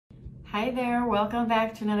Hi there, welcome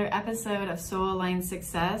back to another episode of Soul Aligned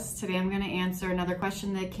Success. Today I'm going to answer another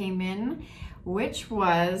question that came in, which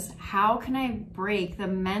was, how can I break the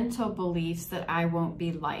mental beliefs that I won't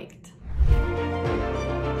be liked?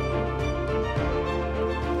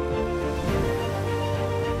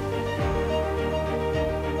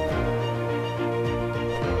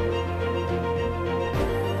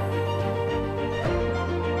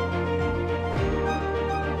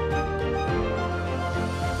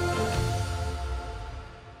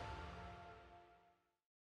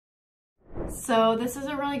 So this is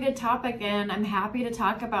a really good topic, and I'm happy to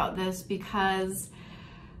talk about this because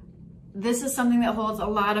this is something that holds a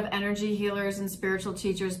lot of energy healers and spiritual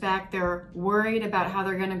teachers back. They're worried about how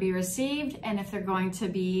they're going to be received and if they're going to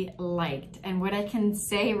be liked. And what I can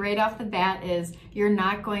say right off the bat is you're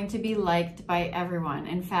not going to be liked by everyone.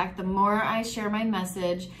 In fact, the more I share my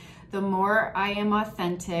message, the more I am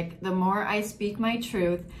authentic, the more I speak my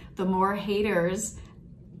truth, the more haters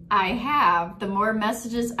I have, the more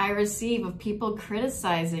messages I receive of people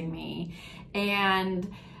criticizing me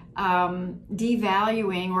and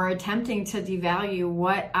devaluing or attempting to devalue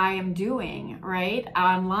what I am doing, right?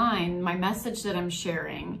 Online, my message that I'm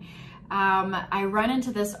sharing. I run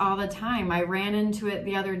into this all the time. I ran into it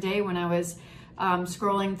the other day when I was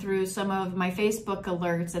scrolling through some of my Facebook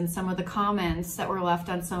alerts and some of the comments that were left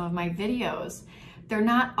on some of my videos. They're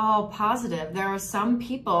not all positive. There are some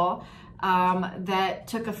people that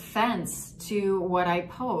took offense to what I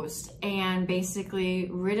post and basically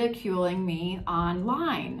ridiculing me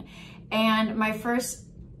online. And my first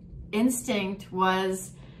instinct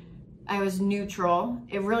was I was neutral.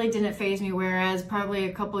 It really didn't faze me, whereas probably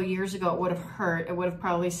a couple of years ago it would have hurt. It would have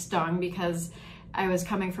probably stung because I was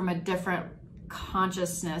coming from a different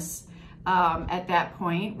consciousness at that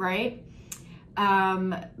point, right?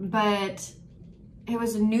 But it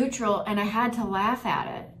was neutral and I had to laugh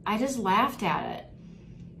at it. I just laughed at it.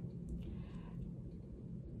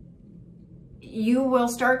 You will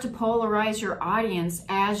start to polarize your audience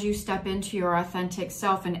as you step into your authentic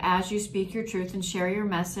self and as you speak your truth and share your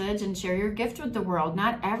message and share your gift with the world.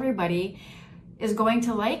 Not everybody is going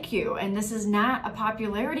to like you, and this is not a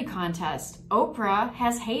popularity contest. Oprah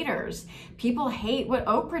has haters. People hate what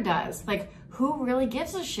Oprah does. Like, who really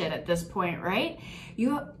gives a shit at this point, right?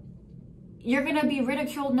 You're gonna be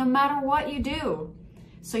ridiculed no matter what you do.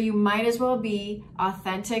 So you might as well be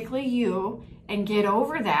authentically you and get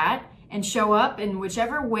over that and show up in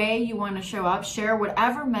whichever way you want to show up, share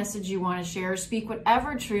whatever message you want to share, speak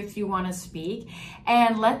whatever truth you want to speak,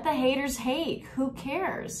 and let the haters hate. Who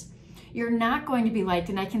cares? You're not going to be liked.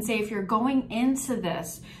 And I can say, if you're going into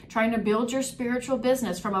this, trying to build your spiritual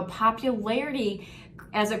business from a popularity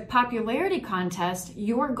contest,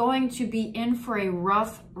 you're going to be in for a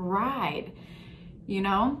rough ride, you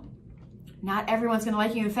know? Not everyone's going to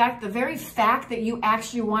like you. In fact, the very fact that you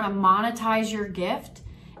actually want to monetize your gift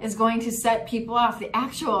is going to set people off. The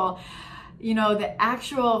actual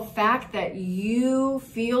fact that you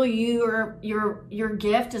feel your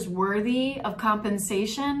gift is worthy of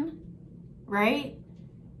compensation, right?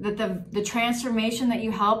 That the transformation that you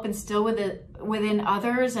help instill within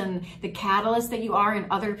others and the catalyst that you are in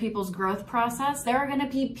other people's growth process, there are going to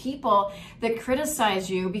be people that criticize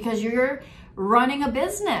you because you're running a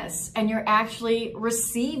business and you're actually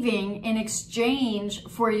receiving in exchange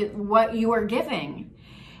for what you are giving.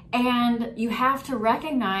 And you have to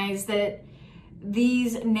recognize that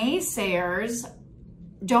these naysayers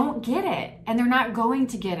don't get it, and they're not going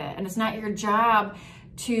to get it. And it's not your job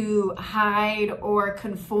to hide or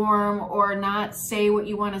conform or not say what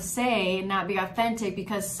you want to say and not be authentic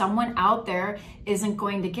because someone out there isn't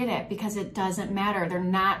going to get it, because it doesn't matter. They're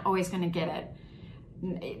not always going to get it.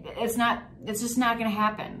 It's just not going to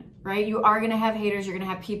happen, right? You are going to have haters. You're going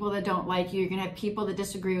to have people that don't like you. You're going to have people that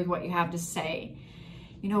disagree with what you have to say.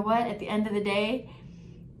 You know what? At the end of the day,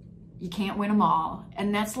 you can't win them all.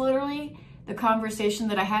 And that's literally the conversation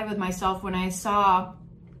that I had with myself when I saw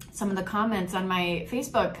some of the comments on my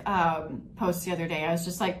Facebook post the other day. I was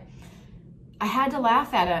just like, I had to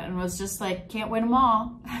laugh at it and was just like, can't win them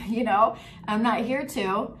all. You know, I'm not here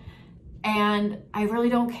to. And I really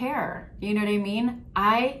don't care. You know what I mean?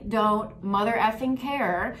 I don't mother effing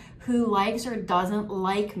care who likes or doesn't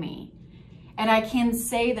like me. And I can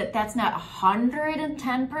say that that's not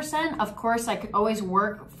 110%. Of course, I could always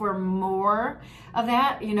work for more of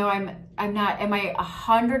that. You know, am I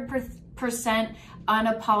 100%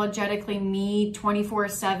 unapologetically me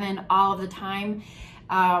 24/7 all of the time?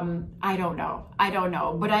 I don't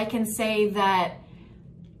know. But I can say that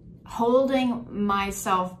holding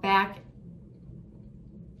myself back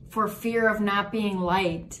for fear of not being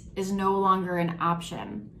liked is no longer an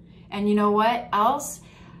option. And you know what else?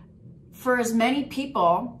 for as many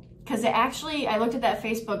people, because I looked at that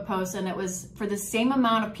Facebook post and it was for the same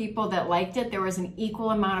amount of people that liked it, there was an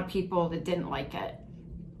equal amount of people that didn't like it.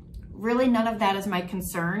 Really, none of that is my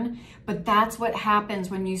concern, but that's what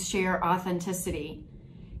happens when you share authenticity.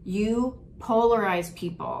 You polarize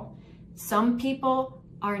people. Some people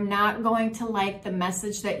are not going to like the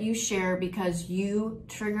message that you share because you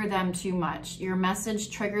trigger them too much. Your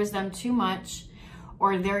message triggers them too much,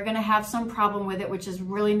 or they're going to have some problem with it, which is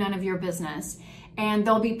really none of your business. And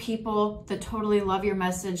there'll be people that totally love your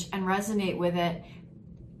message and resonate with it.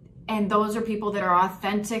 And those are people that are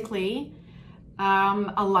authentically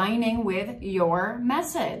aligning with your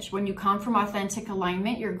message. When you come from authentic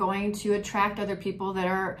alignment, you're going to attract other people that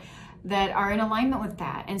are in alignment with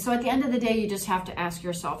that. And so at the end of the day, you just have to ask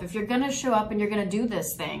yourself, if you're going to show up and you're going to do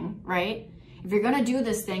this thing, right? If you're going to do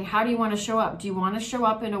this thing, how do you want to show up? Do you want to show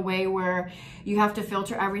up in a way where you have to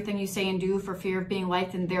filter everything you say and do for fear of being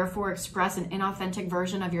liked and therefore express an inauthentic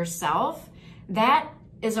version of yourself? That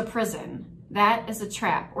is a prison. That is a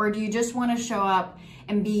trap. Or do you just want to show up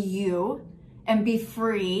and be you and be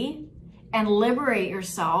free and liberate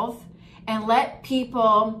yourself and let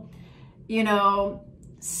people, you know,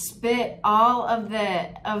 spit all of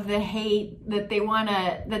the hate that they want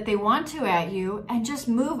to at you and just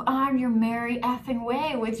move on your merry effing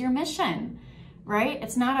way with your mission, right?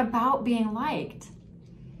 It's not about being liked.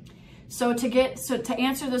 So to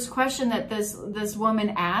answer this question that this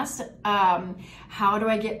woman asked, how do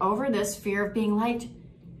I get over this fear of being liked?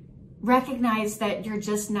 Recognize that you're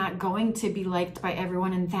just not going to be liked by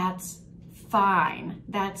everyone, and that's fine.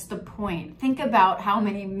 That's the point. Think about how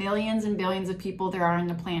many millions and billions of people there are on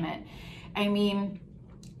the planet. I mean,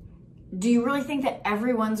 do you really think that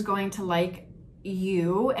everyone's going to like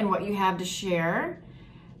you and what you have to share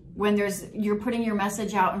when you're putting your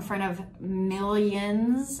message out in front of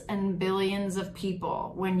millions and billions of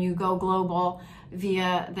people when you go global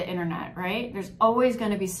via the internet, right? There's always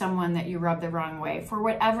going to be someone that you rub the wrong way for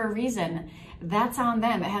whatever reason. That's on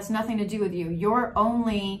them. It has nothing to do with you. Your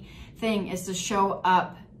only thing is to show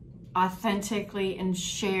up authentically and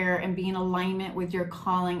share and be in alignment with your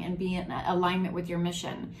calling and be in alignment with your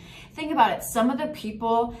mission. Think about it. Some of the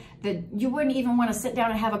people that you wouldn't even want to sit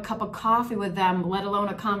down and have a cup of coffee with them, let alone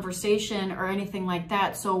a conversation or anything like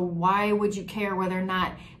that. So why would you care whether or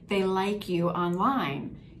not they like you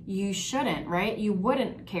online? You shouldn't, right? You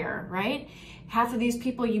wouldn't care, right? Half of these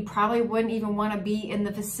people, you probably wouldn't even want to be in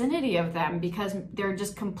the vicinity of them because they're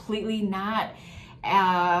just completely not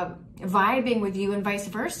vibing with you and vice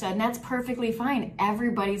versa. And that's perfectly fine.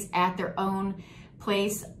 Everybody's at their own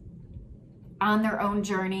place, on their own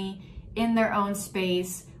journey, in their own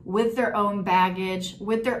space, with their own baggage,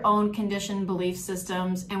 with their own conditioned belief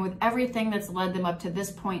systems, and with everything that's led them up to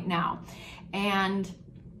this point now. And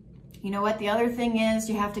you know what? The other thing is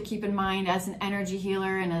you have to keep in mind as an energy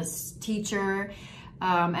healer and as teacher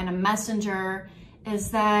and a messenger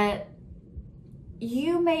is that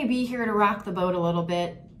you may be here to rock the boat a little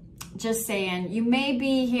bit. Just saying, you may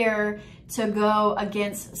be here to go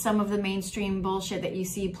against some of the mainstream bullshit that you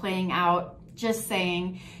see playing out. Just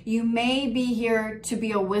saying, you may be here to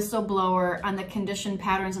be a whistleblower on the conditioned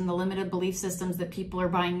patterns and the limited belief systems that people are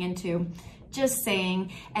buying into. Just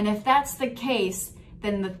saying. And if that's the case,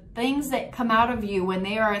 then the things that come out of you when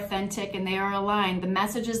they are authentic and they are aligned, the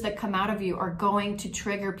messages that come out of you are going to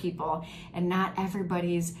trigger people, and not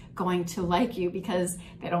everybody's going to like you because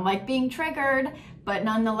they don't like being triggered, but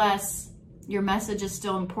nonetheless, your message is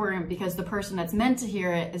still important because the person that's meant to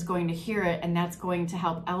hear it is going to hear it, and that's going to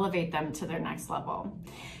help elevate them to their next level.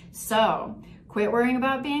 So quit worrying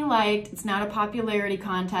about being liked. It's not a popularity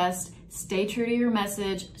contest. Stay true to your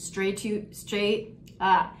message, stay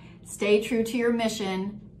true to your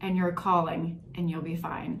mission and your calling, and you'll be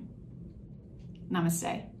fine.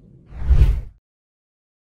 Namaste.